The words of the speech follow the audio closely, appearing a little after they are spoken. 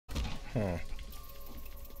Huh.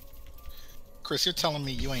 Chris, you're telling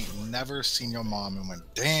me you ain't never seen your mom and went,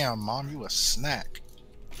 "Damn, mom, you a snack."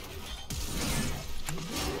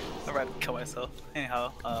 I'd rather kill myself.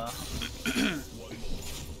 Anyhow,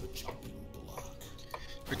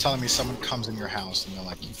 You're telling me someone comes in your house and they're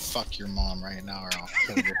like, "You fuck your mom right now, or I'll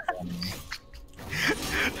kill your family."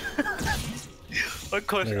 what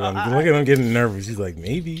question? Look at him getting nervous. He's like,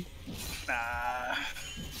 maybe. Nah.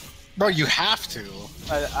 Bro, you have to.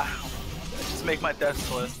 I just make my death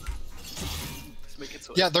list. Just make it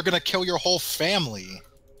so. Yeah, they're gonna kill your whole family.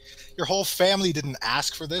 Your whole family didn't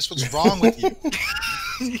ask for this. What's wrong with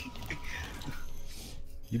you?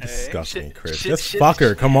 You disgust me, Chris. Shit, Just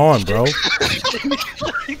fucker. Come on, bro. Shut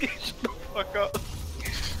the fuck up.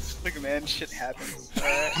 Look, man, shit happens.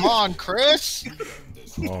 Come on, Chris.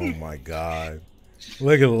 Oh my god.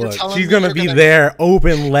 Look. telling She's me gonna you're be gonna- there,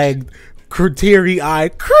 open-legged,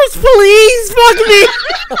 teary-eyed. Chris, please, fuck me.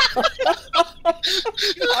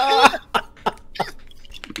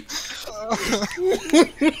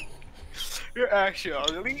 You're actually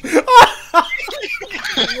ugly. You're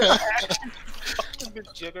actually fucking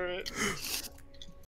degenerate.